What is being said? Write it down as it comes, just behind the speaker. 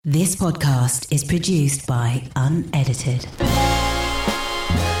This podcast is produced by Unedited.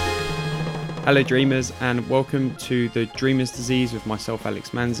 Hello dreamers, and welcome to the Dreamer's Disease with myself, Alex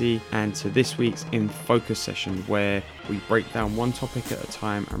Manzi, and to this week's In Focus session where we break down one topic at a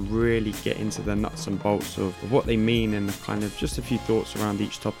time and really get into the nuts and bolts of what they mean and kind of just a few thoughts around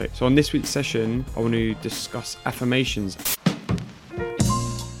each topic. So on this week's session, I want to discuss affirmations.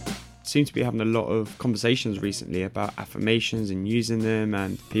 Seem to be having a lot of conversations recently about affirmations and using them,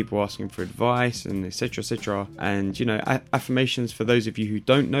 and people asking for advice and etc. And affirmations, for those of you who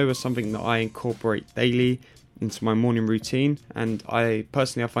don't know, are something that I incorporate daily into my morning routine, and I find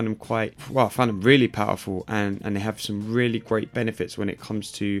them I find them really powerful, and they have some really great benefits when it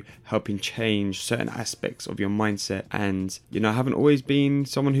comes to helping change certain aspects of your mindset. And I haven't always been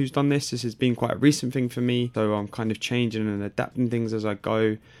someone who's done this has been quite a recent thing for me, so I'm kind of changing and adapting things as I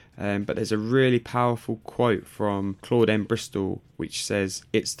go. But there's a really powerful quote from Claude M. Bristol which says,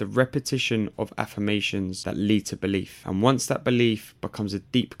 "It's the repetition of affirmations that lead to belief. And once that belief becomes a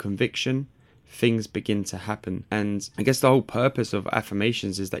deep conviction, things begin to happen." And I guess the whole purpose of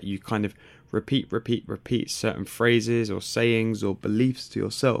affirmations is that you kind of repeat certain phrases or sayings or beliefs to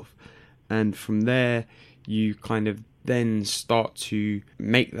yourself. And from there, you kind of then start to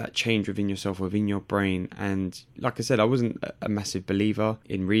make that change within yourself, within your brain. And like I said, I wasn't a massive believer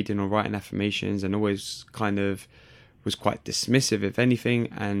in reading or writing affirmations, and always kind of was quite dismissive, if anything,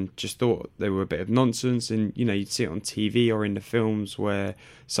 and just thought they were a bit of nonsense. And you'd see it on TV or in the films where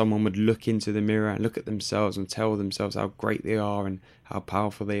someone would look into the mirror and look at themselves and tell themselves how great they are and how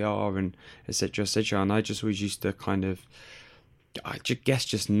powerful they are, and etc. And I just always used to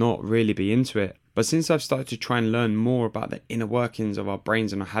just not really be into it. But since I've started to try and learn more about the inner workings of our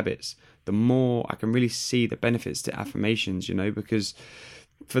brains and our habits, the more I can really see the benefits to affirmations, because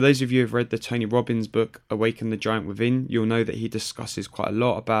for those of you who have read the Tony Robbins book, Awaken the Giant Within, you'll know that he discusses quite a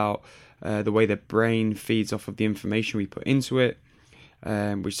lot about the way the brain feeds off of the information we put into it,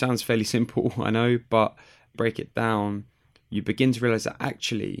 which sounds fairly simple, I know, but break it down, you begin to realize that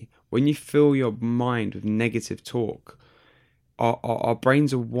actually, when you fill your mind with negative talk, our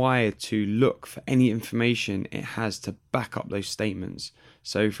brains are wired to look for any information it has to back up those statements.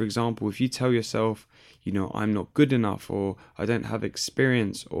 So, for example, if you tell yourself, I'm not good enough, or I don't have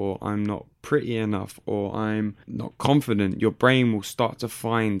experience, or I'm not pretty enough, or I'm not confident, your brain will start to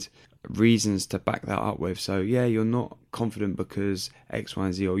find reasons to back that up with. So, yeah, you're not confident because X, Y,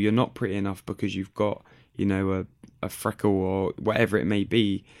 and Z, or you're not pretty enough because you've got, a freckle or whatever it may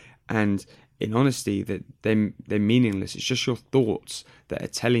be. And in honesty, that they're meaningless. It's just your thoughts that are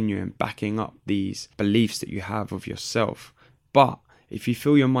telling you and backing up these beliefs that you have of yourself. But if you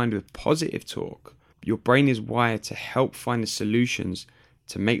fill your mind with positive talk, your brain is wired to help find the solutions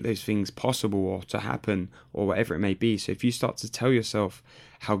to make those things possible or to happen or whatever it may be. So if you start to tell yourself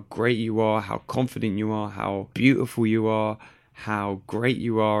how great you are, how confident you are, how beautiful you are, how great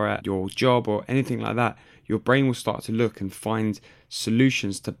you are at your job or anything like that, your brain will start to look and find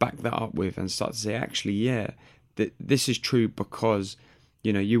solutions to back that up with, and start to say, actually, yeah, this is true because,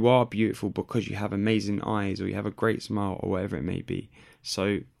 you are beautiful because you have amazing eyes, or you have a great smile, or whatever it may be.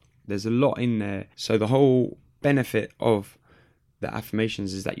 So there's a lot in there. So the whole benefit of the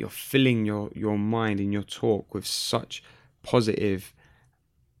affirmations is that you're filling your mind and your talk with such positive,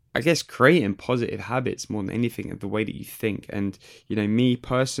 creating positive habits more than anything of the way that you think. And, me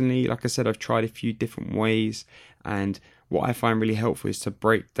personally, like I said, I've tried a few different ways, and what I find really helpful is to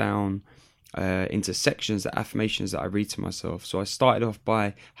break down into sections the affirmations that I read to myself. So I started off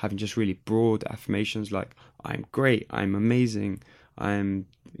by having just really broad affirmations like, I'm great, I'm amazing, I'm,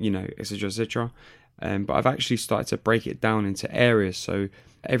 etc. But I've actually started to break it down into areas. So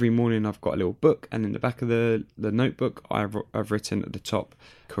every morning I've got a little book, and in the back of the notebook I've written at the top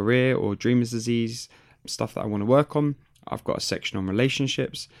career or dreamer's disease, stuff that I want to work on. I've got a section on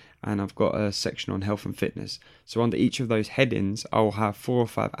relationships, and I've got a section on health and fitness. So under each of those headings, I'll have 4 or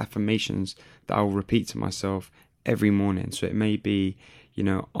 5 affirmations that I'll repeat to myself every morning. So it may be,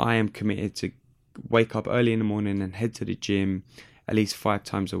 I am committed to wake up early in the morning and head to the gym at least 5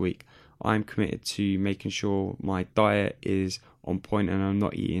 times a week. I'm committed to making sure my diet is on point and I'm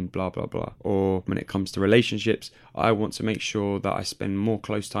not eating blah blah blah. Or when it comes to relationships, I want to make sure that I spend more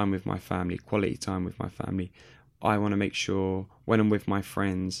close time with my family, quality time with my family. I want to make sure when I'm with my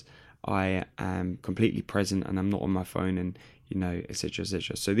friends, I am completely present and I'm not on my phone, and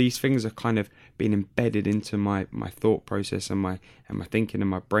etc. So these things are kind of being embedded into my thought process and my thinking and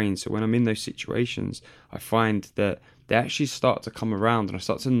my brain. So when I'm in those situations, I find that they actually start to come around, and I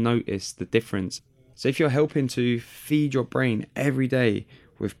start to notice the difference. So if you're helping to feed your brain every day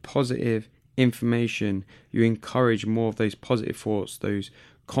with positive information, you encourage more of those positive thoughts, those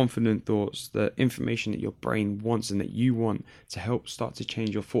confident thoughts, the information that your brain wants and that you want to help start to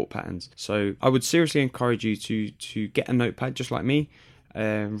change your thought patterns. So I would seriously encourage you to get a notepad just like me.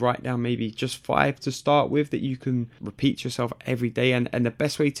 Write down maybe just 5 to start with that you can repeat to yourself every day, and the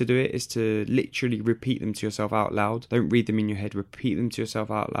best way to do it is to literally repeat them to yourself out loud. Don't read them in your head, repeat them to yourself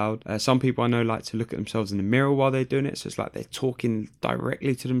out loud. Some people I know like to look at themselves in the mirror while they're doing it, so it's like they're talking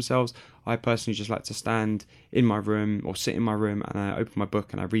directly to themselves. I personally just like to stand in my room or sit in my room and I open my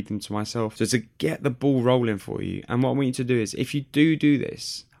book and I read them to myself, so to get the ball rolling for you. And what I want you to do is, if you do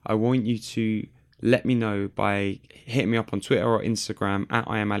this, I want you to let me know by hitting me up on Twitter or Instagram at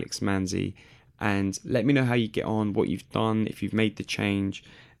I am Alex Manzi, and let me know how you get on, what you've done, if you've made the change.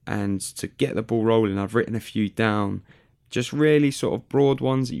 And to get the ball rolling, I've written a few down, just really sort of broad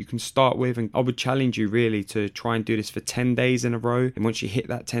ones that you can start with. And I would challenge you really to try and do this for 10 days in a row. And once you hit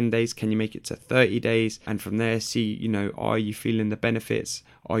that 10 days, can you make it to 30 days? And from there, see, are you feeling the benefits?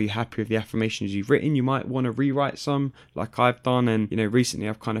 Are you happy with the affirmations you've written? You might want to rewrite some like I've done. And, recently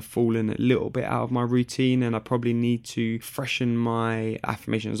I've kind of fallen a little bit out of my routine and I probably need to freshen my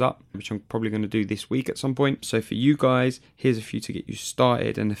affirmations up, which I'm probably going to do this week at some point. So for you guys, here's a few to get you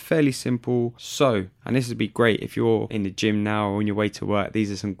started, and they're fairly simple. And this would be great if you're in the gym now or on your way to work.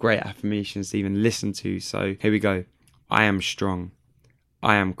 These are some great affirmations to even listen to. So here we go. I am strong.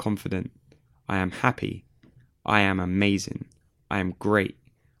 I am confident. I am happy. I am amazing. I am great.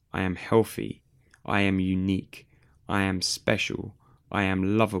 I am healthy. I am unique. I am special. I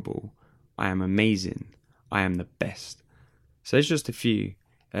am lovable. I am amazing. I am the best. So there's just a few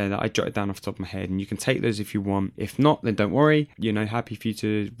that I jotted down off the top of my head, and you can take those if you want. If not, then don't worry. Happy for you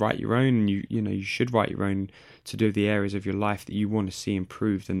to write your own, and you should write your own to do the areas of your life that you want to see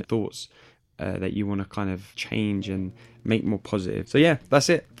improved and thoughts that you want to kind of change and make more positive. So yeah, that's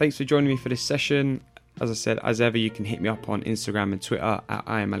it. Thanks for joining me for this session. As I said, as ever, you can hit me up on Instagram and Twitter at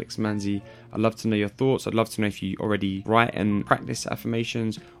I am Alex Manzi. I'd love to know your thoughts. I'd love to know if you already write and practice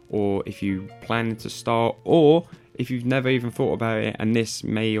affirmations, or if you plan to start, or if you've never even thought about it and this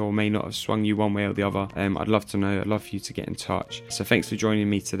may or may not have swung you one way or the other. I'd love to know. I'd love for you to get in touch. So thanks for joining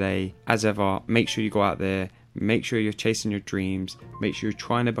me today. As ever, make sure you go out there, make sure you're chasing your dreams, make sure you're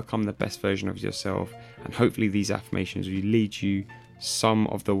trying to become the best version of yourself, and hopefully these affirmations will lead you some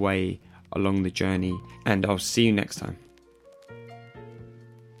of the way along the journey. And I'll see you next time.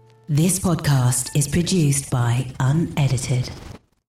 This podcast is produced by Unedited.